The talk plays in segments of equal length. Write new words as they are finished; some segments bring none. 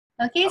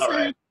Okay, All so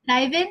right. let's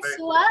dive in,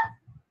 Sua.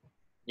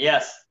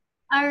 Yes.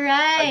 All How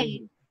right. you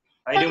doing?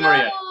 How you doing,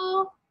 Maria?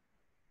 Hello.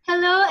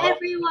 Hello, Oh, sure.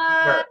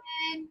 everyone.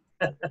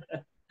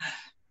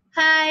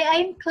 Hi,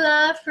 I'm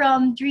Cla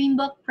from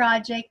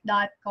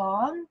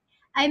dreambookproject.com.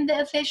 I'm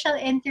the official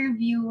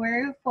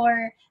interviewer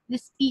for the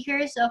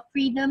speakers of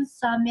Freedom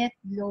Summit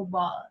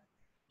Global.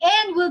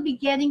 And we'll be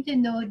getting to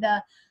know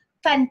the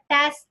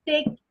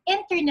fantastic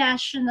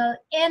international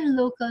and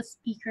local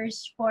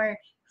speakers for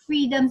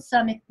Freedom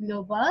Summit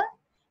Global.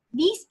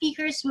 These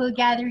speakers will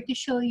gather to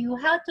show you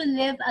how to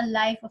live a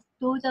life of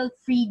total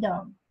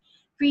freedom.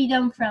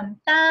 Freedom from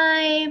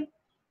time,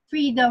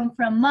 freedom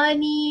from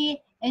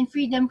money, and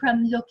freedom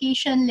from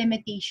location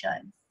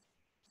limitations.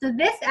 So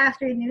this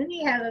afternoon,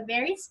 we have a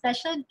very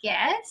special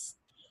guest.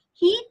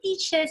 He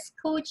teaches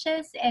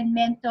coaches and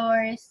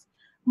mentors,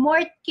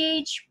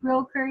 mortgage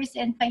brokers,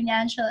 and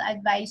financial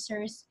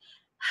advisors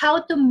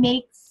how to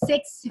make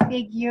six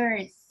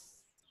figures.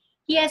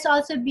 He has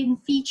also been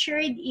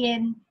featured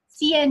in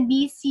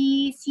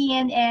CNBC,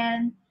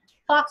 CNN,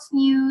 Fox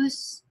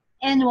News,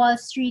 and Wall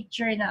Street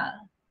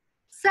Journal.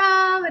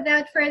 So,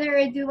 without further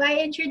ado, I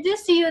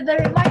introduce to you the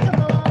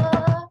remarkable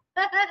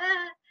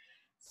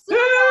Woo!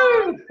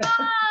 Sua!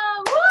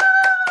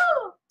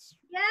 Woo!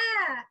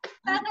 Yeah!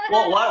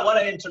 What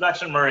an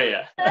introduction,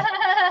 Maria.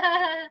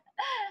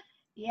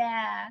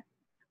 Yeah.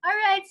 All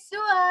right,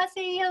 Sua,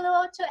 say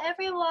hello to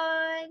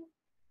everyone.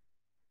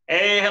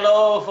 Hey,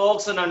 hello,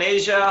 folks in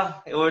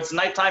Indonesia. It's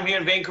nighttime here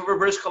in Vancouver,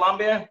 British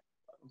Columbia.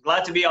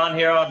 Glad to be on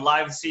here on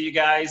live and see you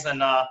guys,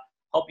 and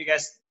hope you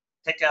guys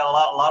take a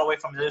lot away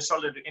from this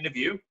short little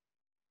interview.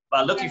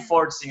 But looking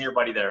forward to seeing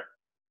everybody there.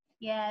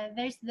 Yeah,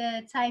 there's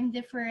the time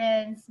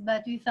difference,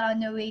 but we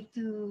found a way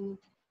to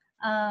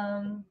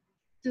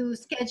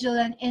schedule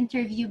an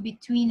interview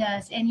between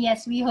us. And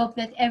yes, we hope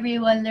that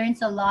everyone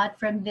learns a lot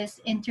from this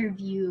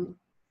interview.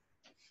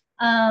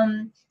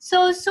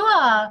 So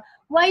Sua,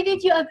 why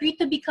did you agree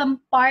to become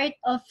part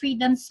of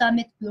Freedom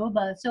Summit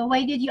Global? So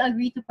why did you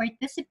agree to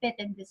participate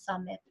in this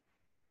summit?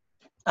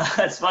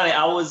 It's funny.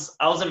 I was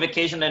on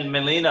vacation in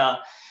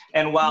Manila,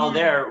 and while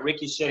there,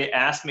 Ricky Shetty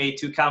asked me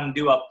to come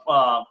do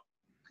a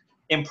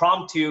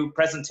impromptu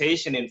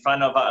presentation in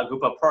front of a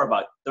group of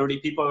about 30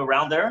 people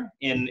around there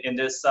in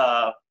this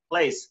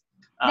place.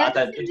 That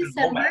was in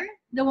December.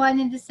 The one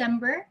in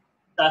December.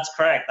 That's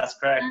correct. That's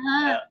correct.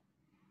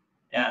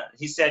 Yeah.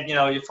 He said, you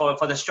know,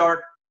 for the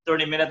short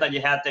 30 minutes that you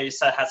had there, you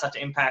had such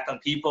an impact on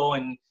people,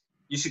 and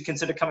you should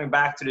consider coming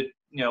back to the,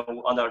 you know,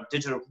 on the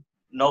digital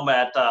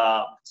nomad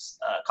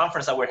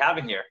conference that we're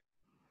having here.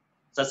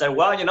 So I said,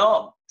 well, you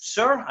know,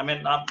 sure. I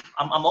mean,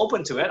 I'm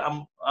open to it.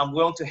 I'm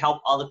willing to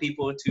help other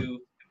people to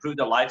improve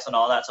their lives and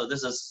all that. So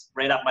this is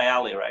right up my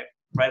alley, right?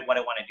 Right, what I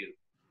want to do.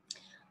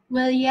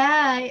 Well,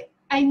 yeah.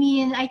 I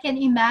mean, I can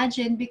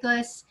imagine,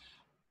 because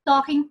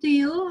talking to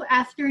you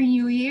after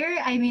New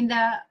Year, I mean,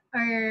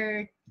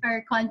 our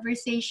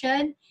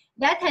conversation,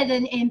 that had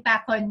an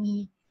impact on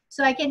me.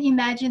 So I can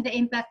imagine the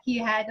impact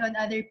you had on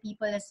other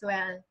people as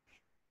well.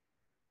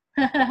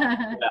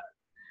 Yeah.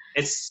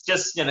 It's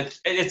just, you know,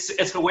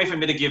 it's a way for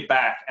me to give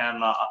back,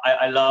 and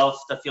I love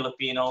the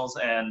Filipinos,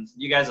 and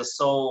you guys are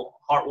so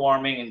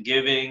heartwarming and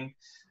giving,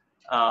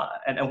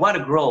 and want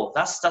to grow.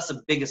 That's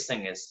the biggest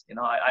thing is, you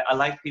know, I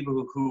like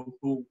people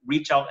who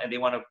reach out and they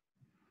want to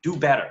do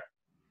better,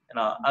 you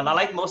know. And I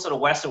like most of the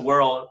Western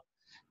world,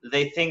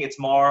 they think it's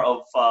more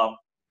of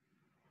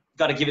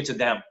got to give it to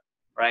them,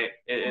 right?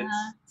 It's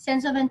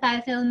sense of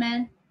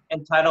entitlement,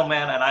 and I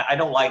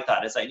don't like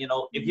that. It's like, you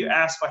know, if you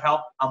ask for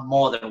help, I'm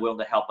more than willing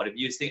to help. But if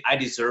you think I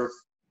deserve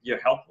your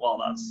help, well,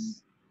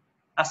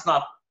 that's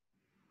not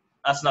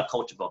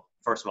coachable,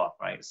 first of all,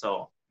 right?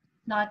 So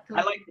not cool.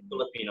 I like the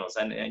Filipinos,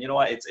 and you know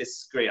what?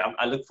 It's great.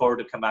 I look forward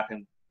to come back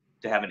and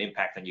to have an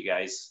impact on you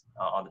guys,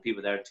 on the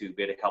people there, to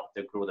be able to help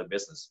them grow their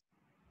business.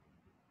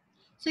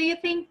 So you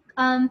think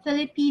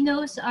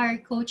Filipinos are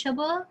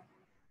coachable?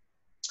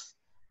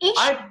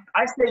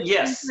 I say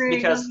yes,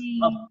 because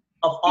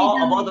of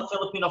all the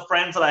Filipino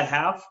friends that I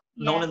have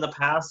known in the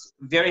past,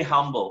 very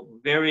humble,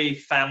 very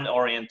family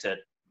oriented,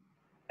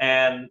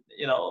 and,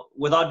 you know,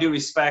 without due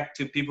respect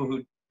to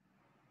people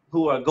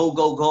who are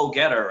go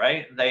getter,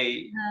 right?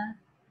 They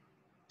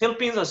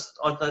Filipinos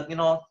are you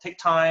know, take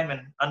time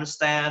and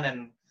understand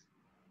and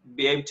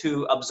be able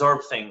to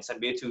observe things and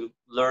be able to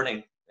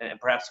learning, and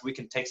perhaps we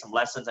can take some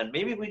lessons and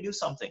maybe we do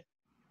something.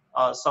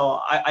 So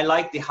I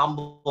like the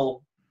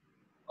humble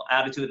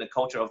attitude and the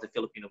culture of the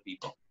Filipino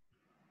people.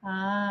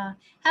 How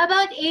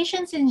about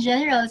Asians in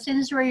general?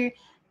 Since we're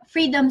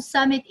Freedom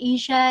Summit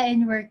Asia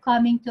and we're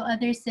coming to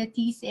other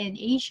cities in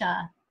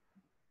Asia.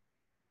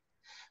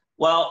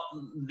 Well,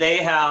 they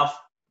have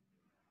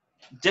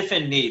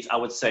different needs, I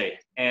would say.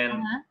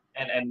 And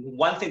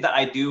one thing that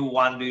I do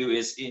want to do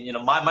is, you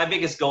know, my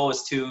biggest goal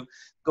is to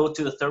go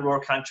to the third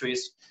world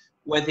countries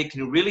where they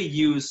can really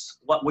use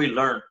what we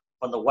learn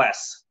from the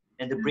West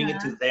and to bring it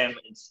to them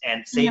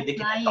and say they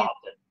can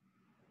adopt it,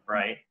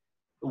 right?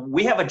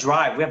 We have a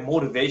drive, we have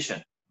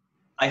motivation.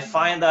 I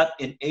find that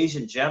in Asia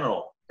in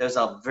general, there's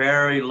a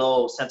very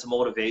low sense of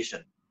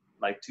motivation.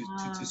 like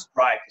to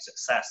strive for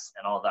success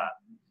and all that.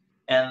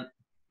 And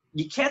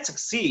you can't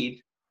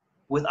succeed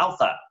without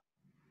that,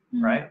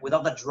 right?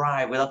 Without the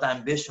drive, without the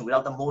ambition,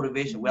 without the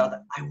motivation, without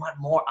the, I want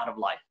more out of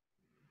life.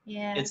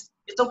 Yeah. It's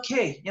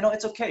okay. You know,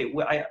 it's okay.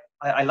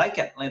 I like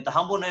it. Like the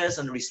humbleness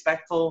and the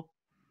respectful,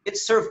 it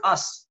served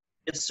us.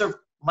 It served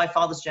my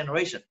father's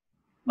generation.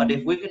 But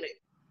if we're going to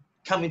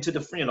come into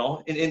the, you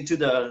know, into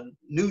the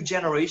new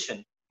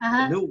generation,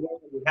 the new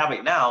world that we have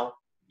right now,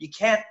 you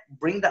can't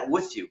bring that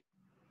with you,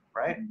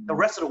 right? The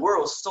rest of the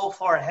world is so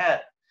far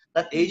ahead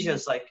that Asia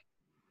is like,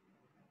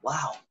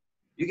 wow,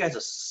 you guys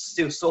are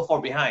still so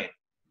far behind.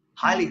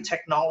 Highly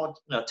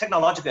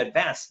technologically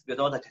advanced with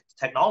all the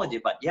technology,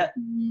 but yet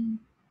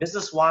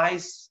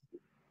business-wise,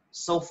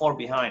 so far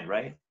behind,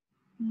 right?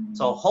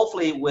 So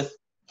hopefully with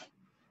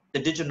the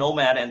Digital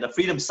Nomad and the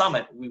Freedom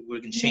Summit, we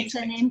can change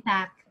things. An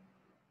impact.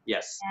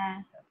 Yes.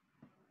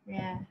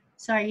 Yeah.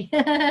 Sorry.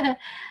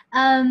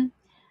 Can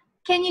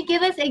you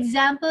give us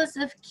examples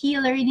of key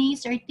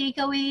learnings or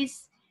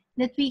takeaways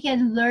that we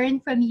can learn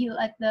from you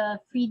at the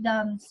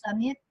Freedom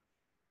Summit?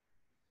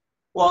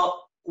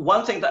 Well,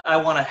 one thing that I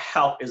want to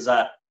help is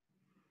that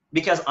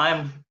because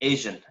I'm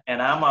Asian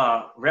and I'm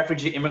a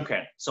refugee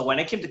immigrant, so when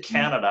I came to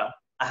Canada,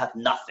 I had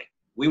nothing.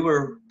 We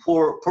were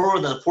poorer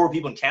than the poor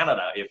people in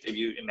Canada, if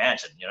you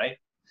imagine, right?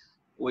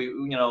 We,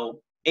 you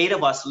know, 8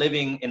 of us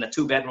living in a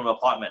 2-bedroom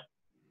apartment.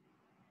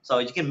 So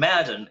you can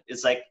imagine,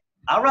 it's like,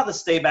 I'd rather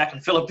stay back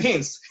in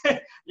Philippines,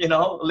 you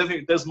know,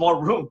 living, there's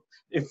more room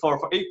for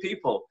 8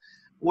 people.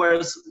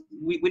 Whereas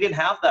we didn't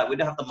have that. We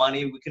didn't have the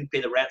money. We couldn't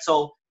pay the rent.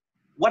 So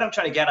what I'm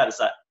trying to get at is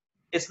that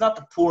it's not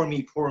the poor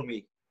me.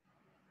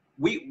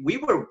 We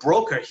were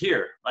broker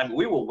here. I mean,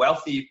 we were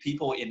wealthy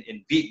people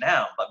in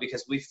Vietnam, but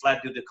because we fled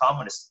due to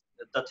communist,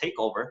 the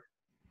takeover,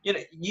 you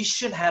know, you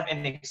shouldn't have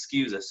any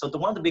excuses. So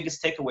one of the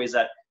biggest takeaways is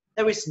that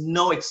there is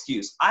no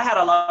excuse. I had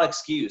a lot of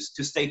excuse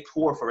to stay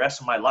poor for the rest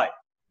of my life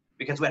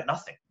because we had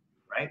nothing,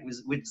 right?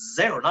 With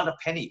zero, not a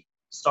penny,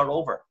 start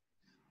over.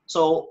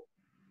 So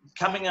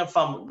coming up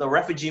from the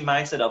refugee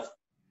mindset of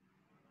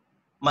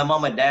my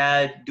mom and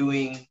dad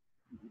doing,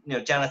 you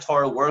know,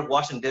 janitorial work,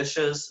 washing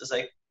dishes, is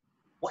like,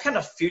 what kind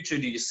of future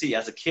do you see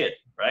as a kid,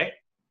 right?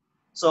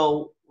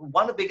 So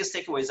one of the biggest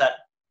takeaways is that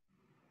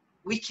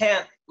we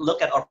can't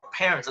look at our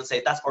parents and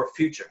say, that's our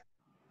future.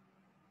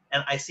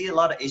 And I see a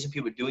lot of Asian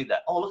people doing that.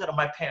 Oh, look at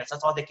my parents.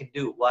 That's all they can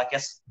do. Well, I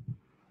guess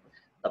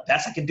the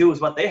best I can do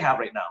is what they have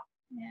right now.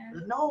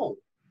 Yeah. No,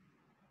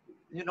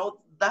 you know,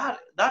 that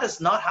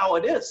is not how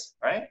it is,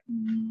 right?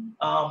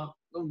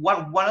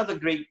 One of the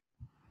great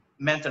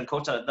mentor and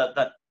coach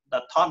that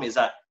taught me is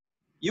that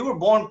you were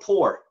born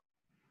poor.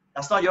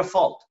 That's not your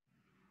fault.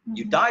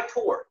 You die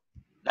poor.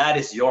 That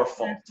is your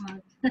fault,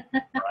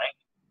 right?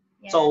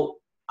 Yeah. So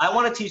I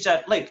want to teach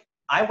that, like,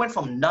 I went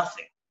from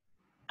nothing.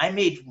 I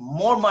made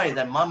more money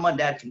than my mom and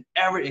dad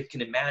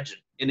can imagine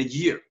in a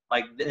year.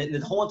 Like in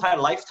the whole entire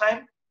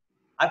lifetime,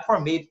 I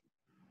probably made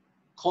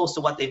close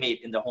to what they made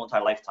in their whole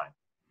entire lifetime.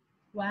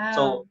 Wow.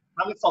 So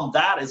coming from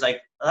that is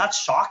like,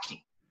 that's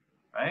shocking,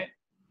 right?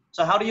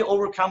 So how do you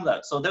overcome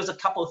that? So there's a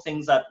couple of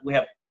things that we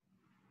have,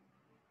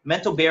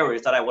 mental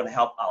barriers that I want to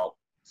help out.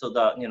 So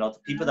the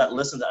people that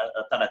listen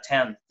that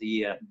attend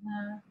the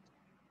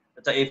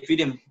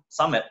Freedom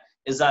Summit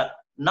is that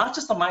not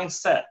just the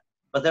mindset,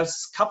 but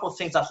there's a couple of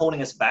things that are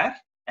holding us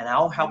back, and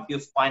I'll help you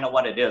find out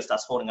what it is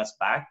that's holding us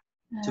back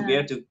to be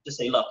able to just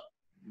say, look,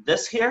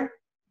 this here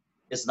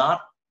is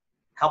not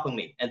helping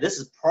me, and this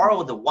is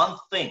probably the one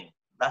thing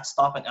that's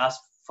stopping us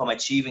from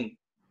achieving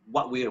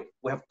what we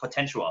have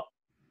potential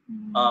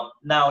of.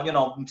 Now, you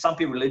know, some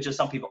people religious,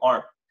 some people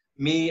aren't.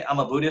 Me, I'm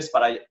a Buddhist,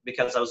 but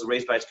because I was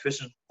raised by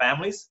Christian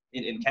families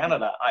in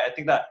Canada, I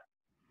think that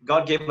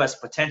God gave us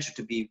potential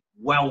to be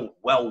well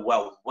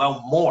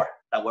more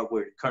than what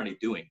we're currently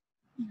doing.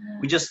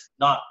 We're just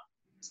not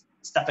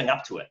stepping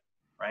up to it,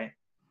 right?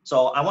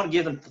 So I want to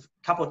give them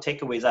a couple of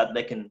takeaways that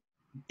they can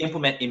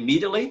implement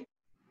immediately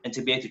and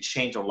to be able to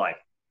change their life.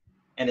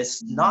 And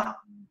it's not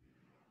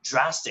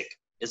drastic.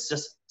 It's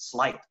just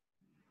slight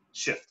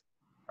shift,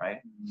 right?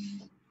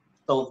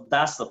 So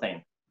that's the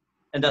thing.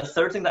 And the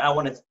third thing that I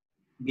want to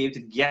be able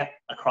to get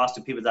across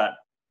to people that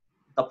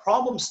the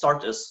problem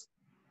starts is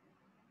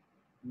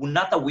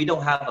not that we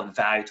don't have a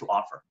value to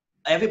offer.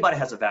 Everybody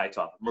has a value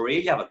to offer.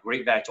 Maria, you have a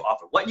great value to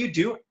offer. What you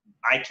do,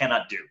 I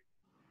cannot do.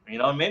 You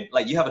know what I mean?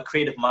 Like, you have a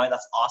creative mind.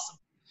 That's awesome.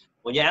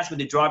 When you ask me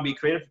to draw, be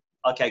creative,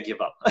 okay, I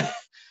give up.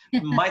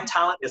 My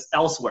talent is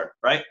elsewhere,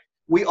 right?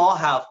 We all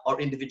have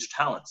our individual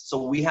talents.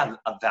 So we have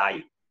a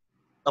value.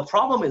 The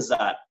problem is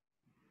that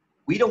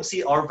we don't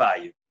see our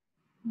value.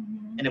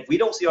 And if we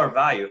don't see our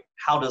value,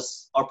 how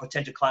does our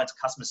potential clients,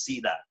 customers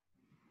see that,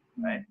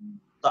 right?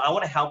 So I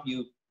want to help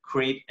you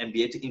create and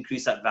be able to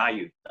increase that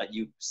value that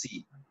you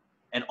see,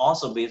 and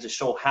also be able to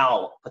show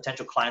how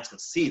potential clients can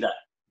see that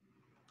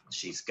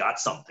she's got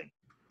something.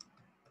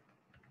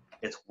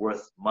 It's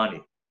worth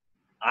money.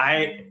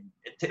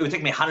 It would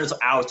take me hundreds of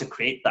hours to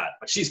create that,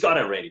 but she's got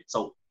it already.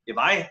 So if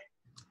I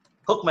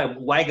hook my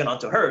wagon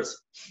onto hers,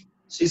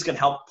 she's going to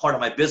help part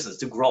of my business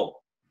to grow.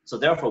 So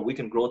therefore, we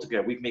can grow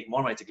together. We can make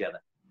more money together.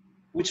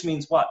 which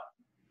means what?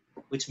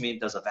 Which means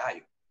there's a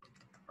value,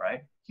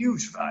 right?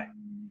 Huge value.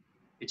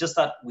 It's just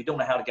that we don't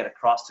know how to get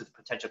across to the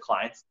potential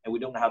clients, and we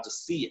don't know how to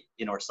see it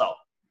in ourselves,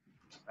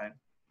 right?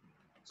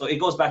 So it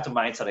goes back to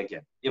mindset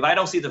again. If I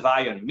don't see the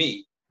value in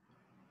me,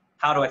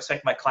 how do I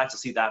expect my clients to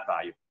see that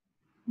value?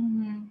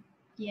 Mm-hmm.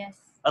 Yes.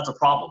 That's a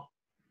problem,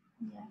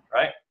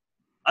 right?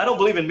 I don't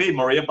believe in me,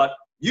 Maria, but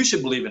you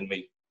should believe in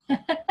me.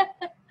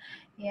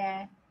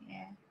 Yeah.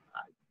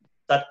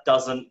 That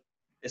doesn't,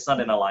 it's not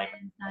in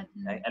alignment,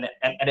 right?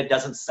 And it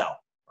doesn't sell,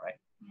 right?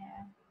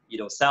 Yeah. You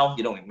don't sell,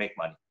 you don't make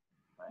money,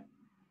 right?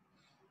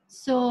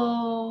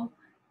 So,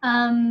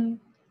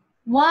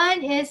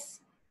 one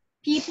is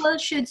people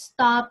should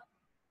stop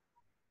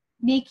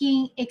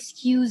making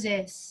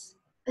excuses,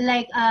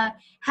 like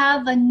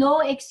have a no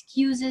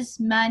excuses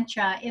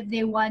mantra if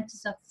they want to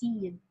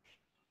succeed.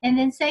 And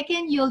then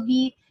second, you'll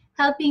be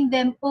helping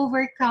them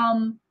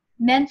overcome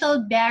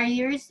mental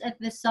barriers at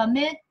the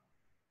summit,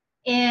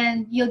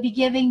 and you'll be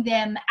giving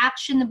them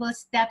actionable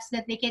steps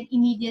that they can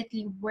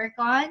immediately work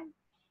on,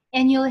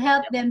 and you'll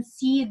help them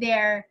see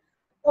their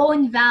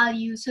own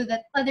value so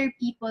that other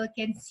people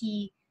can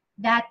see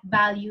that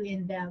value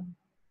in them.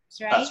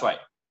 Right? That's right.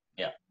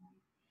 Yeah.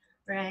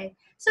 Right.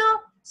 So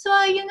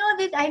you know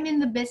that I'm in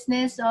the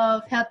business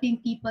of helping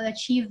people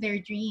achieve their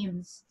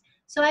dreams.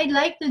 So I'd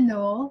like to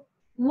know,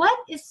 what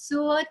is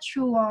Sua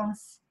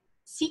Truong's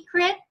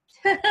secret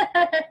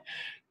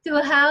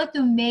to how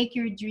to make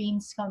your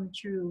dreams come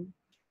true?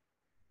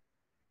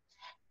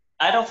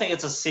 I don't think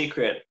it's a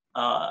secret.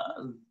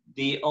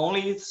 The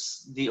only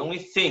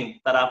thing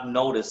that I've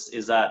noticed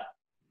is that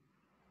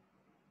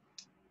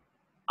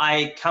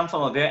I come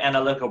from a very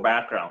analytical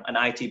background, an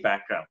IT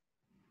background.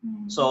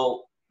 Mm-hmm.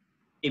 So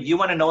if you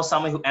want to know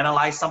someone who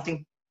analyzes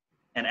something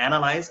and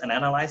analyze it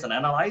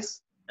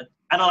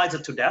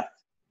to death,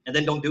 and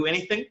then don't do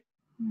anything,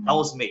 that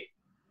was me.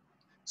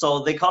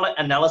 So they call it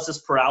analysis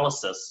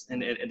paralysis in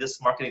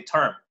this marketing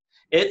term.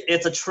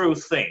 It's a true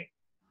thing.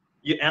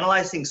 You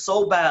analyze things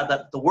so bad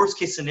that the worst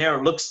case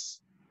scenario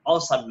looks all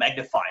of a sudden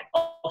magnified.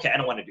 Oh, okay, I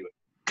don't want to do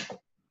it,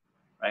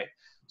 right?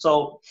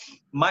 So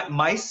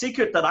my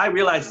secret that I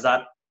realized is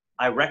that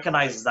I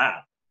recognize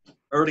that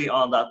early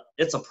on that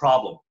it's a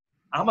problem.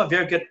 I'm a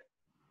very good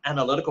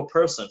analytical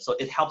person, so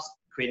it helps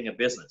creating a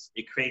business.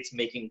 It creates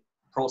making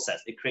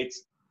process. It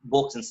creates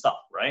books and stuff,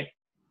 right?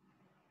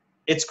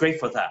 It's great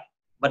for that,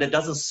 but it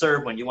doesn't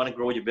serve when you want to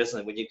grow your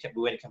business, when you can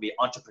be an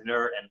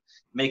entrepreneur and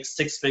make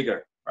 6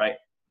 figures, right?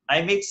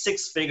 I made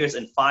 6 figures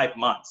in 5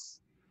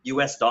 months,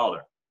 US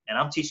dollar, and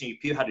I'm teaching you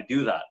people how to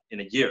do that in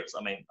a year. So,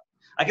 I mean,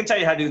 I can tell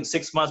you how to do it in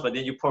 6 months, but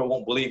then you probably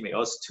won't believe me.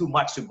 Oh, it's too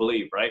much to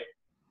believe, right?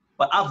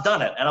 But I've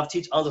done it, and I've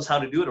teach others how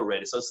to do it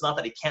already. So it's not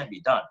that it can't be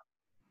done.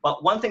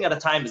 But one thing at a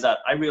time is that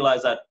I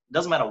realize that it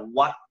doesn't matter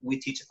what we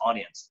teach an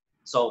audience.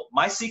 So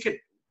my secret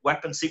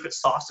weapon, secret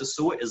sauce to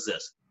Sua is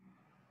this.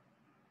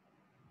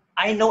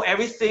 I know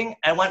everything.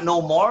 I want to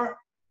know more.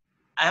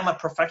 I am a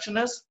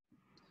perfectionist,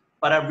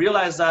 but I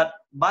realize that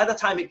by the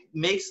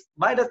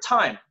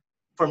time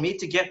for me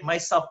to get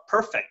myself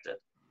perfected,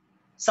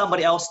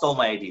 somebody else stole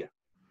my idea,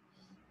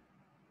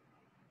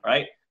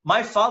 right?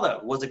 My father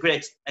was a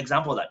great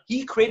example of that.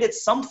 He created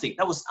something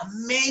that was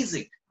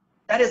amazing.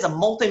 That is a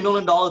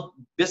multi-million-dollar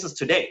business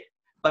today.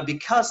 But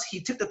because he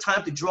took the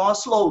time to draw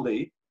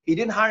slowly, he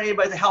didn't hire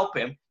anybody to help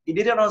him. He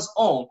did it on his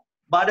own.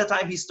 By the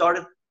time he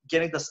started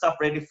getting the stuff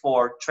ready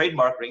for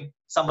trademarking,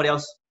 somebody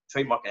else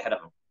trademarked ahead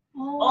of him.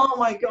 Oh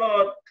my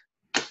God.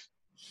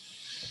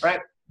 Right?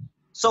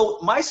 So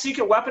my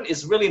secret weapon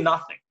is really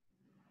nothing.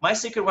 My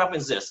secret weapon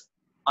is this.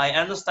 I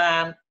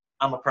understand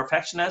I'm a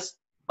perfectionist,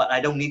 but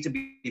I don't need to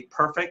be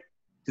perfect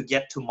to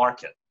get to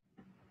market.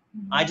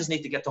 I just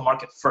need to get to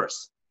market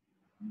first.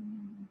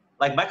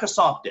 Like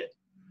Microsoft did.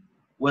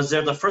 Was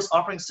there the first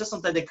operating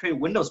system that they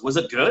created, Windows? Was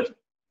it good?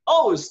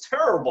 Oh, it was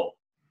terrible.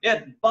 It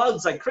had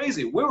bugs like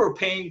crazy. We were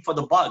paying for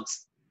the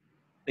bugs.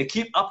 They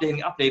keep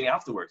updating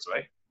afterwards,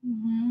 right?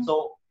 Mm-hmm.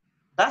 So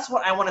that's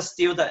what I want to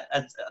steal. That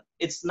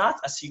it's not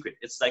a secret.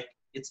 It's like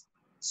it's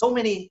so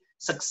many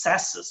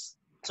successes,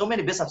 so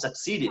many businesses have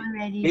succeeded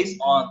based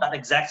on that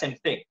exact same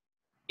thing.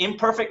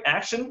 Imperfect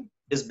action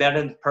is better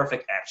than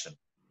perfect action.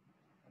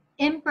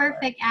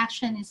 Imperfect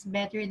action is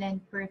better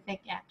than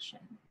perfect action.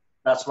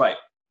 That's right.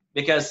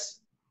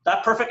 Because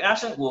that perfect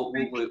action will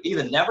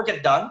either never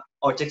get done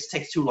or it just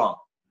takes too long.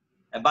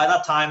 And by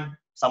that time,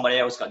 somebody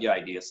else got your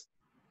ideas.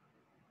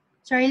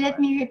 Sorry, let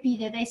me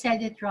repeat it. I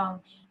said it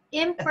wrong.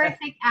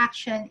 Imperfect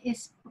action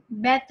is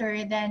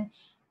better than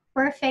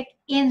perfect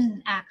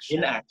inaction.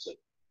 Inaction.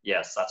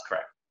 Yes, that's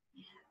correct.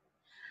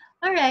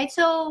 All right.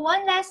 So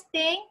one last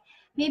thing.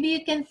 Maybe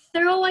you can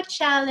throw a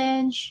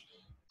challenge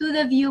to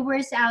the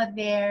viewers out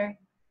there.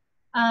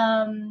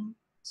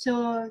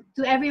 So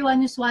to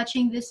everyone who's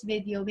watching this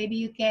video, maybe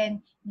you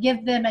can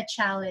give them a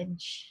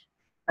challenge.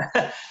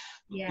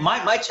 Yeah.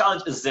 My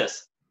challenge is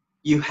this.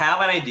 You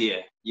have an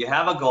idea, you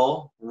have a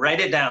goal, write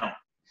it down.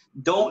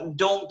 Don't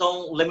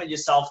limit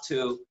yourself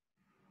to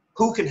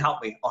who can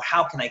help me or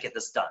how can I get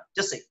this done.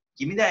 Just say,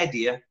 give me the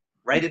idea,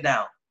 write it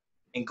down,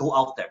 and go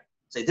out there.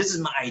 Say, this is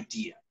my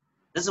idea.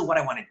 This is what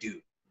I want to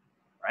do,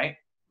 right?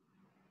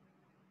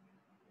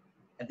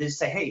 And then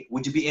say, hey,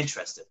 would you be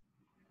interested?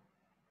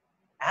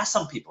 Ask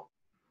some people,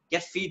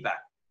 get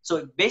feedback.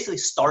 So basically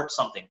start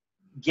something,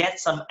 get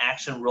some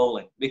action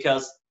rolling,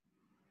 because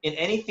in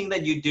anything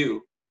that you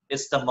do,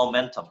 it's the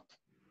momentum.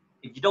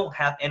 If you don't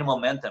have any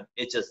momentum,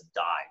 it just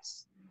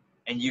dies.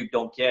 And you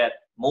don't get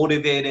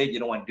motivated, you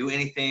don't want to do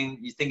anything,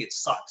 you think it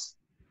sucks.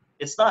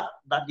 It's not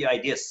that your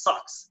idea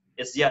sucks,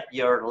 it's yet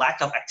your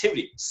lack of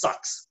activity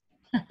sucks,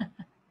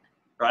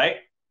 right?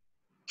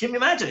 Can you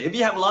imagine, if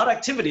you have a lot of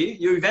activity,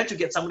 you eventually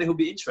get somebody who'll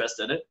be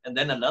interested in it, and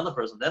then another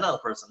person,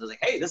 is like,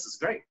 hey, this is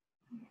great,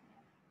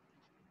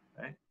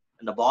 right?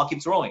 And the ball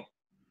keeps rolling.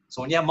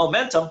 So when you have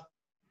momentum,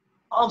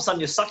 all of a sudden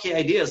your sucky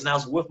ideas now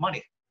is worth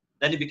money.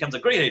 Then it becomes a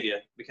great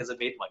idea because it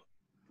made money.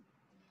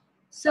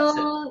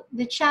 So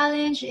the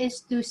challenge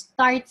is to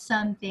start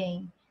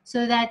something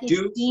so that it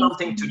do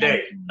something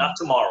today, not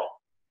tomorrow.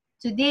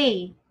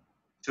 Today.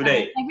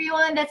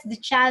 Everyone, that's the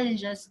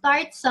challenge.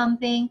 Start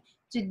something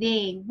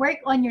today. Work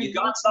on your. You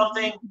got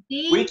something.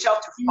 Today, reach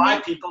out to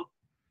 5 people.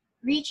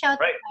 Reach out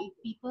to 5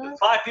 people.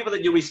 5 people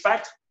that you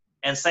respect,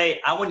 and say,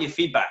 "I want your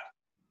feedback.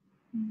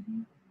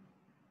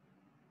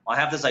 I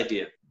have this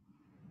idea.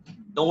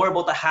 Don't worry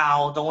about the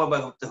how. Don't worry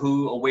about the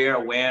who, or where,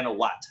 or when, or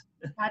what.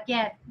 Not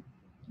yet.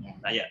 Yeah.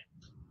 Not yet.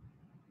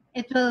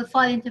 It will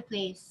fall into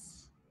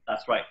place.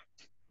 That's right.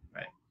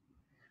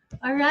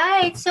 All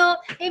right. So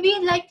maybe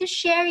you'd like to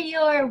share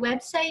your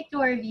website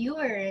to our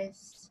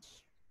viewers.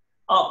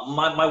 Oh,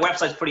 my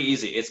website's pretty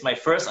easy. It's my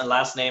first and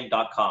last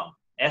name.com.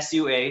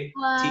 SUATRUONG.com.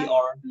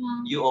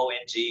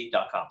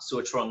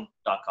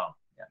 Suatrung.com.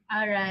 Yeah.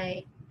 All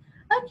right.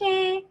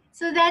 Okay.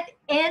 So that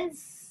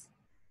ends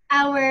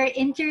our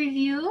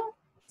interview.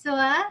 So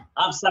I'm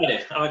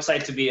excited. I'm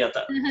excited to be at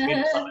the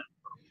summit.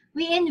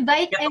 We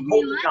invite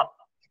everyone.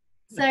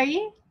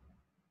 Sorry?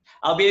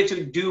 I'll be able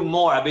to do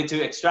more. I'll be able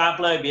to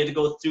extrapolate, be able to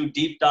go through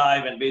deep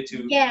dive, and be able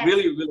to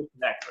really, really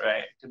connect,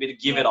 right? To be able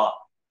to give it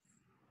all.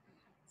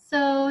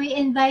 So we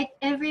invite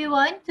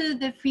everyone to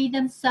the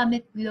Freedom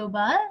Summit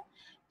Global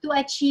to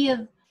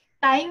achieve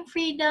time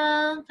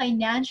freedom,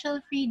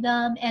 financial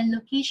freedom, and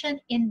location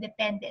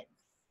independence.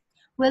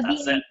 We'll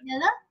be in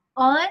Manila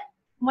on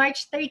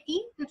March 30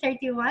 to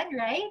 31,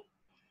 right?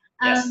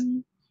 Yes.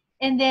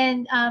 And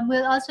then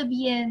we'll also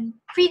be in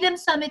Freedom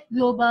Summit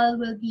Global.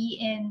 We'll be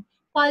in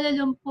Kuala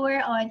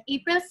Lumpur on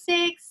April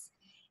 6,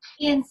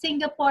 in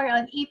Singapore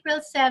on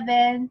April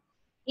 7,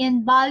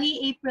 in Bali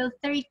April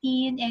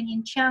 13, and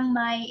in Chiang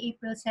Mai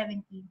April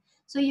 17.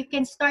 So you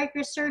can start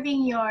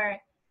reserving your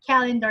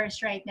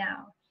calendars right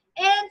now.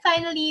 And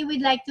finally,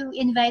 we'd like to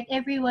invite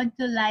everyone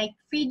to like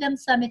Freedom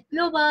Summit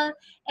Global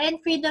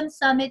and Freedom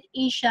Summit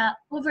Asia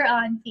over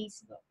on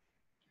Facebook.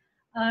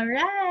 All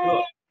right.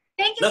 Cool.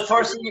 Thank you. Look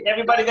forward to seeing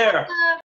everybody there.